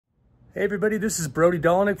Hey everybody, this is Brody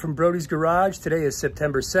from Brody's Garage. Today is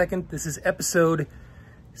September 2nd. This is episode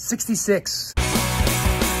 66.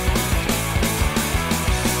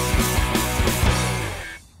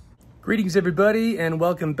 Greetings everybody and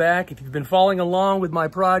welcome back. If you've been following along with my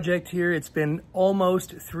project here, it's been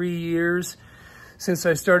almost 3 years since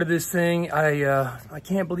I started this thing. I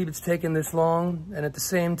can't believe it's taken this long, and at the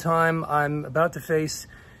same time I'm about to face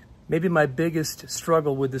maybe my biggest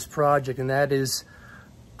struggle with this project, and that is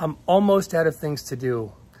I'm almost out of things to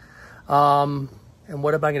do. And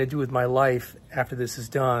what am I going to do with my life after this is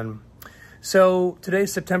done? So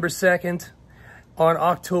today's September 2nd. On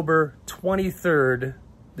October 23rd,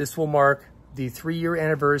 this will mark the 3-year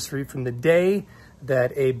anniversary from the day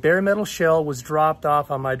that a bare metal shell was dropped off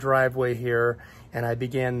on my driveway here, and I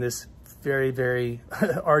began this very, very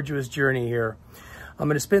arduous journey here. I'm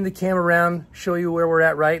going to spin the camera around, show you where we're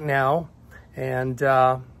at right now, and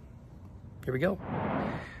here we go.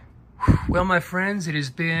 Well, my friends, it has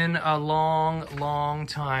been a long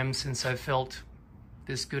time since I felt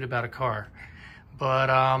this good about a car, but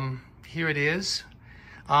here it is.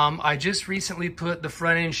 I just recently put the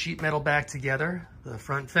front end sheet metal back together, the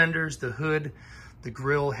front fenders, the hood, the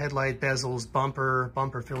grille, headlight bezels, bumper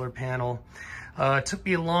filler panel. It took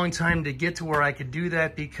me a long time to get to where I could do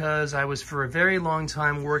that because I was for a very long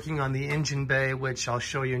time working on the engine bay, which I'll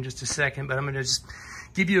show you in just a second, but I'm going to just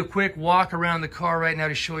give you a quick walk around the car right now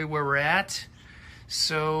to show you where we're at.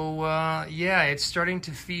 So yeah, it's starting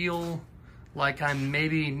to feel like I'm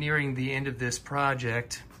maybe nearing the end of this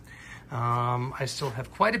project. I still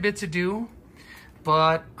have quite a bit to do,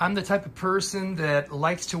 but I'm the type of person that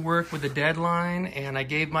likes to work with a deadline, and I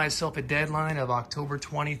gave myself a deadline of October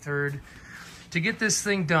 23rd to get this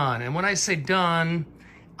thing done. And when I say done,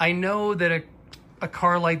 I know that a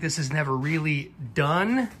car like this is never really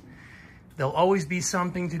done. There'll always be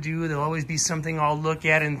something to do. There'll always be something I'll look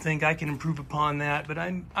at and think I can improve upon that. But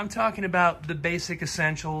I'm talking about the basic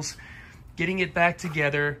essentials, getting it back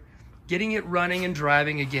together, getting it running and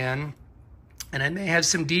driving again. And I may have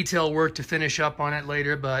some detail work to finish up on it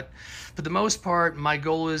later, but for the most part, my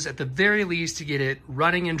goal is at the very least to get it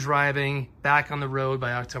running and driving back on the road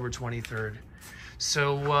by October 23rd.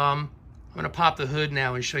 So I'm gonna pop the hood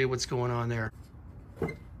now and show you what's going on there.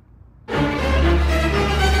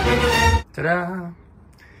 Ta-da!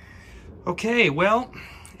 Okay, well,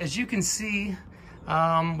 as you can see,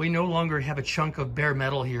 we no longer have a chunk of bare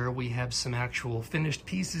metal here. We have some actual finished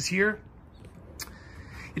pieces here.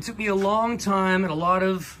 It took me a long time and a lot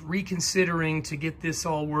of reconsidering to get this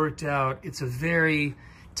all worked out. It's a very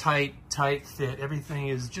tight fit. Everything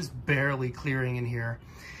is just barely clearing in here.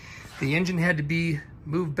 The engine had to be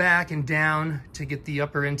moved back and down to get the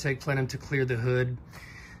upper intake plenum to clear the hood.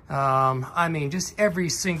 I mean, just every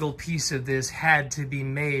single piece of this had to be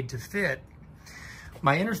made to fit.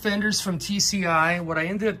 My inner fenders from TCI, what I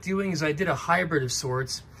ended up doing is I did a hybrid of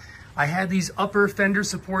sorts. I had these upper fender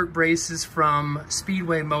support braces from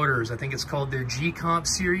Speedway Motors. I think it's called their G-Comp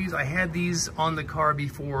series. I had these on the car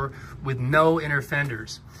before with no inner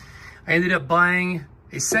fenders. I ended up buying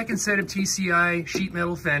a second set of TCI sheet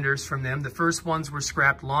metal fenders from them. The first ones were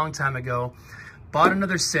scrapped a long time ago. Bought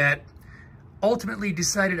another set. Ultimately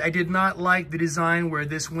decided I did not like the design where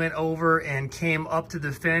this went over and came up to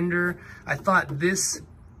the fender. I thought this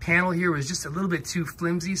panel here was just a little bit too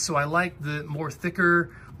flimsy, so I like the more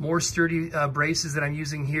thicker, more sturdy braces that I'm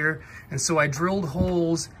using here. And so I drilled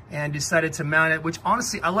holes and decided to mount it, which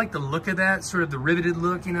honestly, I like the look of that, sort of the riveted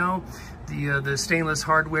look, you know, the stainless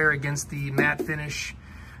hardware against the matte finish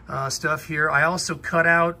stuff here. I also cut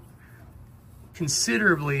out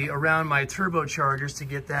considerably around my turbochargers to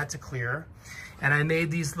get that to clear. And I made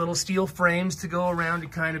these little steel frames to go around to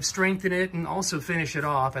kind of strengthen it and also finish it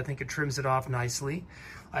off. I think it trims it off nicely.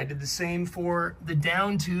 I did the same for the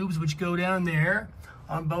down tubes, which go down there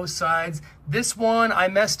on both sides. This one I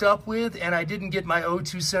messed up with, and I didn't get my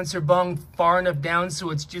O2 sensor bung far enough down, so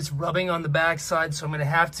it's just rubbing on the back side. So I'm gonna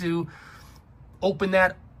have to open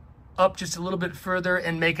that up just a little bit further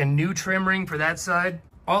and make a new trim ring for that side.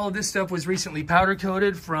 All of this stuff was recently powder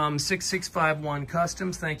coated from 6651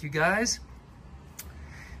 Customs. Thank you guys.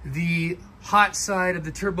 The hot side of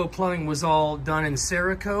the turbo plumbing was all done in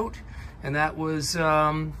Cerakote, and that was,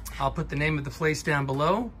 I'll put the name of the place down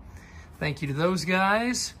below. Thank you to those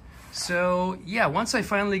guys. So yeah, once I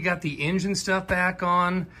finally got the engine stuff back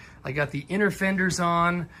on, I got the inner fenders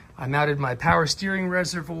on, I mounted my power steering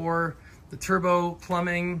reservoir, the turbo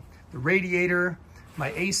plumbing, the radiator,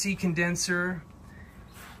 my AC condenser,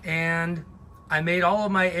 and I made all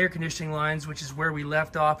of my air conditioning lines, which is where we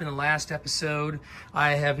left off in the last episode.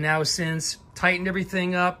 I have now since tightened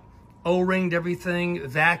everything up, O-ringed everything,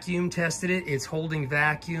 vacuum tested it. It's holding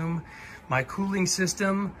vacuum. My cooling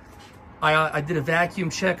system, I did a vacuum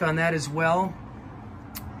check on that as well.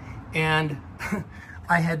 And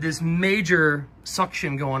I had this major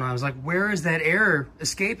suction going on. I was like, where is that air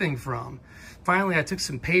escaping from? Finally, I took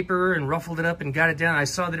some paper and ruffled it up and got it down. I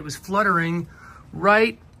saw that it was fluttering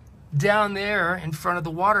right down there in front of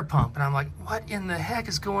the water pump. And I'm like, what in the heck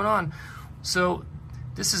is going on? So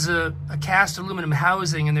this is a cast aluminum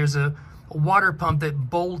housing, and there's a water pump that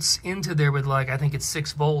bolts into there with, like, I think it's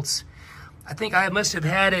 6 volts. I think I must have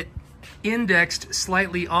had it indexed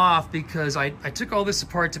slightly off because I took all this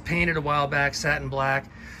apart to paint it a while back, satin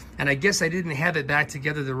black, and I guess I didn't have it back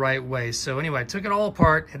together the right way. So anyway, I took it all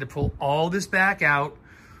apart, had to pull all this back out,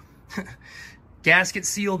 gasket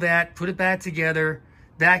seal that, put it back together,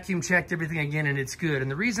 vacuum checked everything again, and it's good.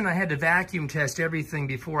 And the reason I had to vacuum test everything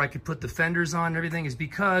before I could put the fenders on and everything is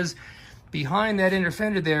because behind that inner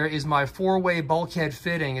fender there is my 4-way bulkhead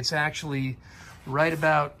fitting. It's actually right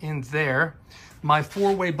about in there. My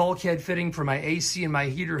 4-way bulkhead fitting for my AC and my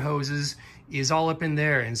heater hoses is all up in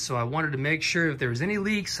there. And so I wanted to make sure if there was any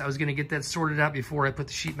leaks, I was gonna get that sorted out before I put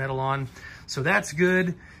the sheet metal on. So that's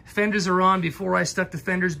good. Fenders are on. Before I stuck the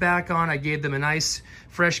fenders back on, I gave them a nice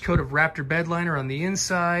fresh coat of Raptor bed liner on the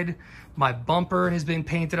inside. My bumper has been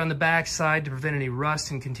painted on the back side to prevent any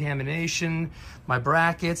rust and contamination. My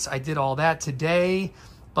brackets, I did all that today.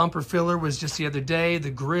 Bumper filler was just the other day. The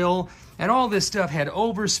grill and all this stuff had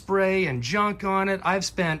overspray and junk on it. I've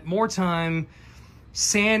spent more time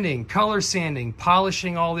sanding, color sanding,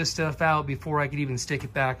 polishing all this stuff out before I could even stick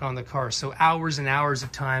it back on the car. So hours and hours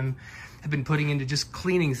of time have been putting into just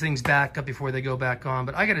cleaning things back up before they go back on.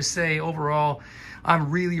 But I gotta say, overall,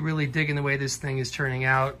 I'm really digging the way this thing is turning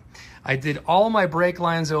out. I did all my brake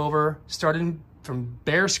lines over, starting from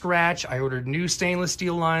bare scratch. I ordered new stainless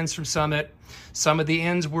steel lines from Summit. Some of the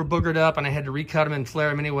ends were boogered up and I had to recut them and flare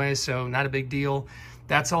them anyway, so not a big deal.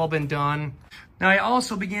 That's all been done. Now I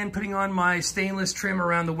also began putting on my stainless trim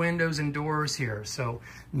around the windows and doors here. So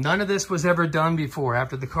none of this was ever done before.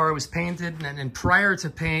 After the car was painted and prior to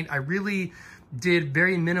paint, I really did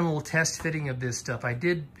very minimal test fitting of this stuff. I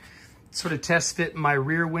did sort of test fit my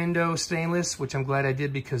rear window stainless, which I'm glad I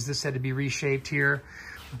did because this had to be reshaped here.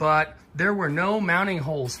 But there were no mounting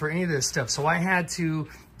holes for any of this stuff. So I had to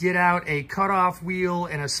get out a cutoff wheel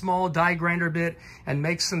and a small die grinder bit and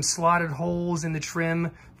make some slotted holes in the trim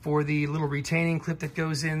for the little retaining clip that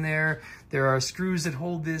goes in there. There are screws that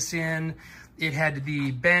hold this in. It had to be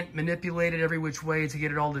bent, manipulated every which way to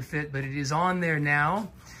get it all to fit, but it is on there now.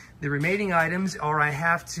 The remaining items are I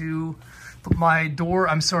have to put my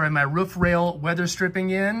my roof rail weather stripping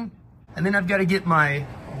in, and then I've got to get my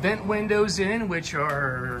vent windows in, which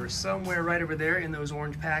are somewhere right over there in those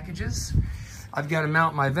orange packages. I've got to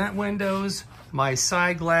mount my vent windows, my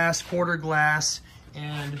side glass, quarter glass,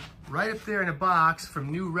 and right up there in a box from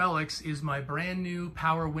New Relics is my brand new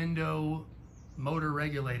power window motor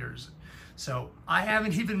regulators. So I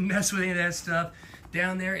haven't even messed with any of that stuff.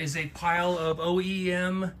 Down there is a pile of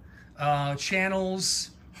OEM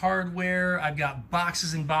channels, hardware. I've got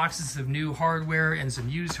boxes and boxes of new hardware and some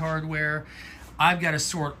used hardware. I've got to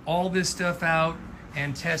sort all this stuff out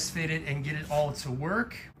and test fit it and get it all to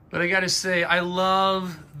work. But I gotta say, I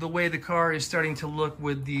love the way the car is starting to look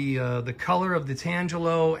with the color of the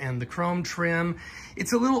Tangelo and the chrome trim.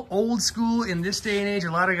 It's a little old school in this day and age.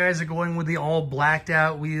 A lot of guys are going with the all blacked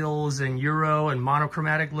out wheels and Euro and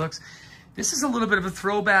monochromatic looks. This is a little bit of a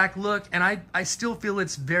throwback look, and I still feel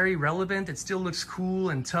it's very relevant. It still looks cool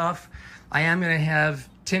and tough. I am gonna have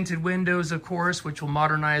tinted windows, of course, which will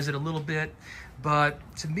modernize it a little bit. But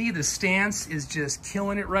to me, the stance is just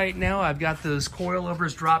killing it right now. I've got those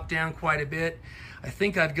coilovers dropped down quite a bit. I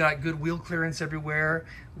think I've got good wheel clearance everywhere.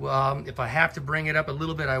 If I have to bring it up a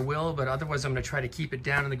little bit, I will, but otherwise I'm gonna try to keep it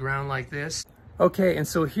down on the ground like this. Okay, and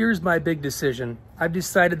so here's my big decision. I've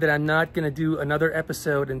decided that I'm not gonna do another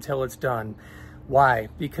episode until it's done. Why?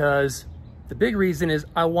 Because the big reason is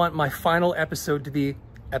I want my final episode to be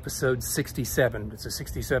episode 67. It's a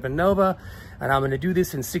 67 Nova, and I'm going to do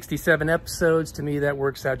this in 67 episodes. To me, that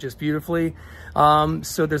works out just beautifully.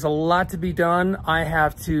 So there's a lot to be done. I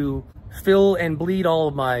have to fill and bleed all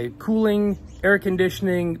of my cooling, air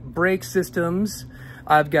conditioning, brake systems.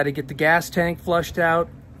 I've got to get the gas tank flushed out,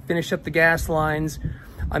 finish up the gas lines.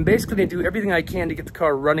 I'm basically going to do everything I can to get the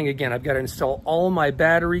car running again. I've got to install all my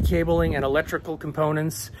battery cabling and electrical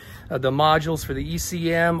components, the modules for the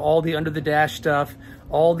ECM, all the under the dash stuff,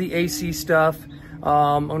 all the AC stuff.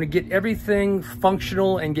 I'm going to get everything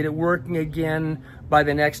functional and get it working again by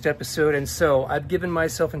the next episode. And so I've given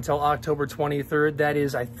myself until October 23rd. That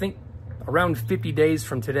is, I think, around 50 days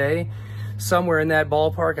from today. somewhere in that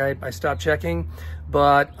ballpark. I stopped checking,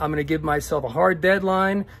 but I'm gonna give myself a hard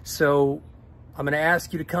deadline. So I'm gonna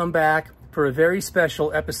ask you to come back for a very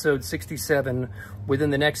special episode 67 within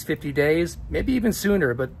the next 50 days, maybe even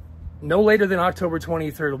sooner, but no later than October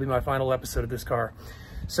 23rd will be my final episode of this car.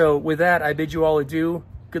 So with that, I bid you all adieu.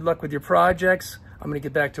 Good luck with your projects. I'm gonna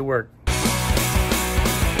get back to work.